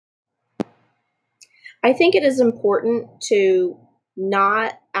I think it is important to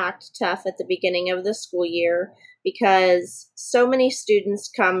not act tough at the beginning of the school year because so many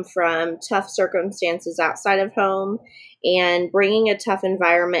students come from tough circumstances outside of home, and bringing a tough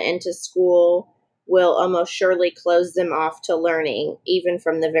environment into school will almost surely close them off to learning, even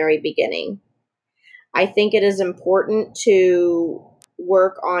from the very beginning. I think it is important to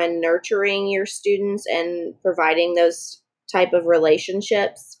work on nurturing your students and providing those type of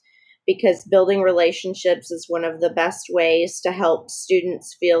relationships, because building relationships is one of the best ways to help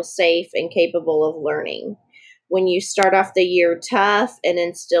students feel safe and capable of learning. When you start off the year tough and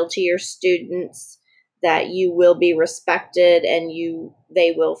instill to your students that you will be respected and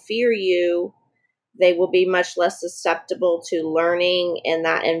they will fear you, they will be much less susceptible to learning in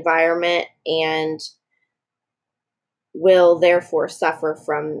that environment and will therefore suffer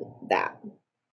from that.